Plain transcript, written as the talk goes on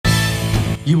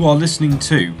You are listening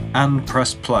to And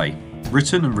Press Play,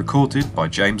 written and recorded by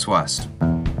James West.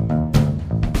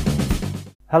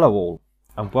 Hello all,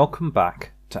 and welcome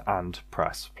back to And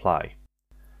Press Play.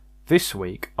 This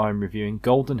week I'm reviewing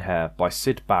Golden Hair by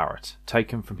Syd Barrett,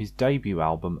 taken from his debut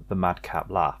album The Madcap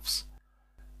Laughs.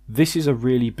 This is a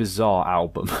really bizarre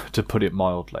album, to put it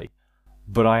mildly,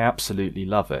 but I absolutely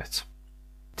love it.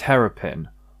 Terrapin,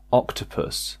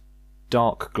 Octopus,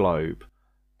 Dark Globe,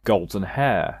 Golden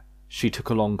Hair, She Took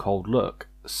a Long Cold Look,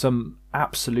 some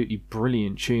absolutely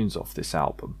brilliant tunes off this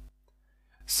album.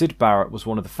 Syd Barrett was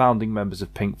one of the founding members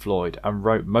of Pink Floyd and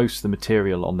wrote most of the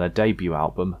material on their debut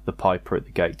album, The Piper at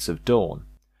the Gates of Dawn.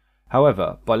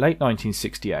 However, by late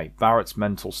 1968, Barrett's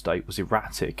mental state was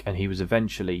erratic and he was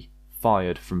eventually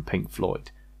fired from Pink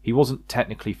Floyd. He wasn't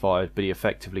technically fired, but he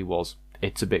effectively was.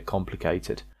 It's a bit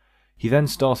complicated. He then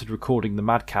started recording The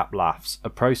Madcap Laughs, a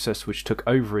process which took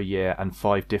over a year and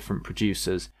 5 different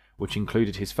producers, which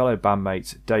included his fellow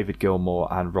bandmates David Gilmour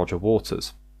and Roger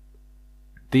Waters.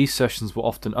 These sessions were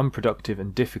often unproductive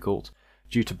and difficult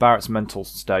due to Barrett's mental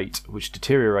state, which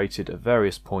deteriorated at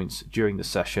various points during the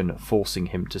session, forcing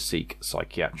him to seek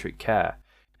psychiatric care.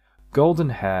 Golden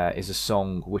Hair is a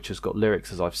song which has got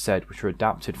lyrics, as I've said, which are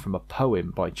adapted from a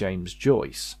poem by James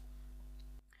Joyce.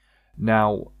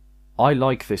 Now, I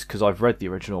like this because I've read the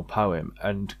original poem,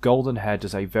 and Golden Hair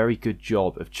does a very good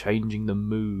job of changing the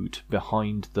mood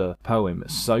behind the poem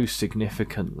so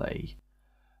significantly,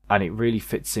 and it really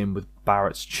fits in with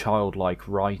Barrett's childlike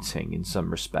writing in some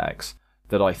respects,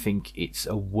 that I think it's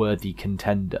a worthy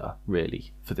contender,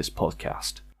 really, for this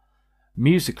podcast.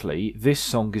 Musically, this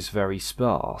song is very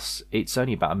sparse. It's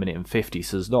only about 1:50,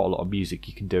 so there's not a lot of music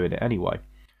you can do in it anyway.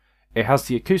 It has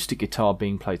the acoustic guitar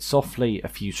being played softly, a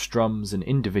few strums and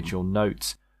individual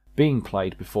notes being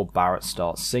played before Barrett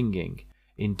starts singing.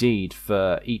 Indeed,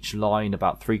 for each line,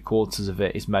 about 3/4 of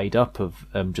it is made up of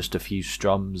just a few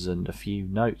strums and a few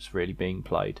notes really being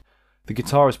played. The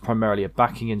guitar is primarily a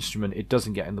backing instrument, it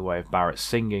doesn't get in the way of Barrett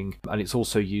singing, and it's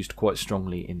also used quite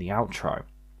strongly in the outro.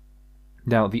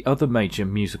 Now, the other major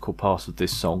musical part of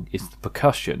this song is the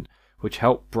percussion, which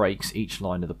help breaks each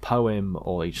line of the poem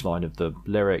or each line of the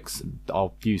lyrics.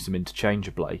 I'll use them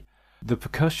interchangeably. The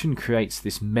percussion creates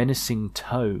this menacing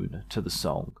tone to the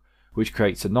song, which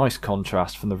creates a nice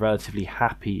contrast from the relatively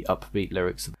happy, upbeat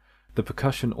lyrics. The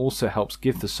percussion also helps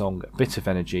give the song a bit of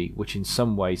energy, which in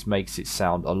some ways makes it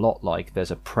sound a lot like there's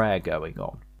a prayer going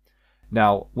on.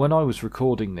 Now, when I was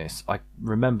recording this, I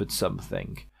remembered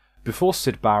something. Before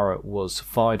Syd Barrett was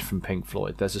fired from Pink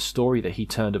Floyd, there's a story that he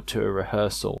turned up to a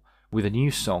rehearsal with a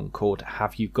new song called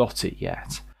Have You Got It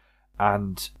Yet?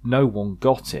 And no one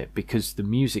got it because the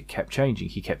music kept changing.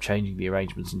 He kept changing the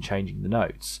arrangements and changing the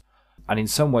notes. And in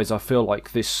some ways I feel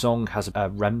like this song has a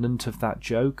remnant of that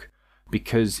joke,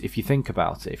 because if you think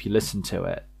about it, if you listen to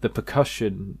it, the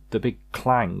percussion, the big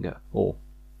clang, or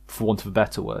for want of a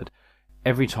better word,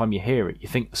 every time you hear it you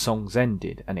think the song's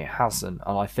ended, and it hasn't,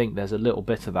 and I think there's a little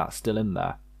bit of that still in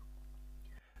there.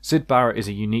 Syd Barrett is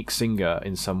a unique singer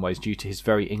in some ways due to his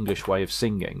very English way of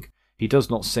singing. He does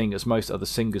not sing as most other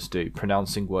singers do,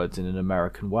 pronouncing words in an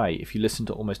American way. If you listen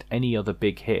to almost any other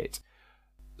big hit,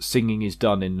 singing is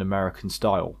done in an American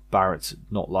style. Barrett's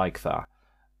not like that.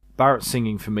 Barrett's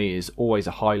singing for me is always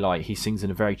a highlight. He sings in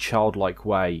a very childlike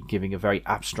way, giving a very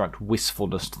abstract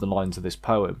wistfulness to the lines of this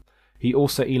poem. He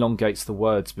also elongates the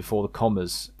words before the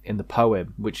commas in the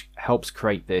poem, which helps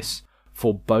create this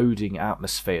foreboding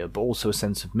atmosphere, but also a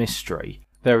sense of mystery.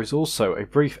 There is also a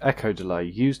brief echo delay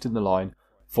used in the line,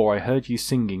 "For I heard you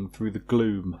singing through the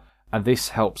gloom," and this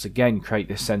helps again create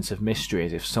this sense of mystery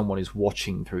as if someone is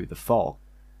watching through the fog.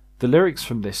 The lyrics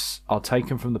from this are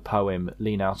taken from the poem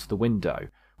Lean Out of the Window,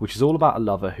 which is all about a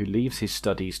lover who leaves his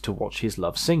studies to watch his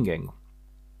love singing.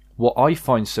 What I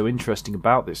find so interesting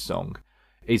about this song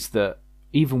is that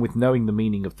even with knowing the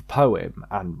meaning of the poem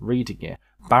and reading it,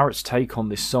 Barrett's take on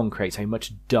this song creates a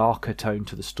much darker tone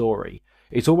to the story.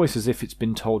 It's almost as if it's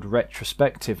been told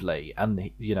retrospectively,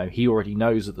 and he already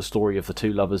knows that the story of the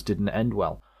two lovers didn't end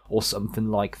well, or something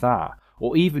like that.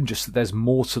 Or even just that there's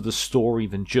more to the story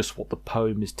than just what the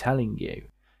poem is telling you.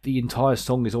 The entire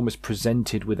song is almost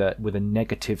presented with a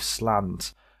negative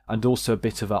slant, and also a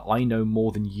bit of a I know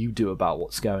more than you do about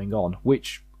what's going on,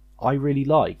 which I really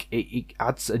like. It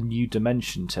adds a new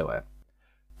dimension to it.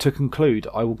 To conclude,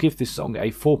 I will give this song a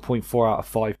 4.4 out of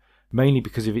 5, mainly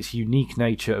because of its unique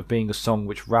nature of being a song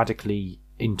which radically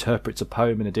interprets a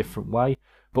poem in a different way,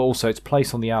 but also its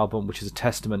place on the album, which is a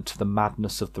testament to the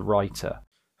madness of the writer.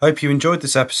 Hope you enjoyed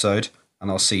this episode,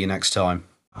 and I'll see you next time.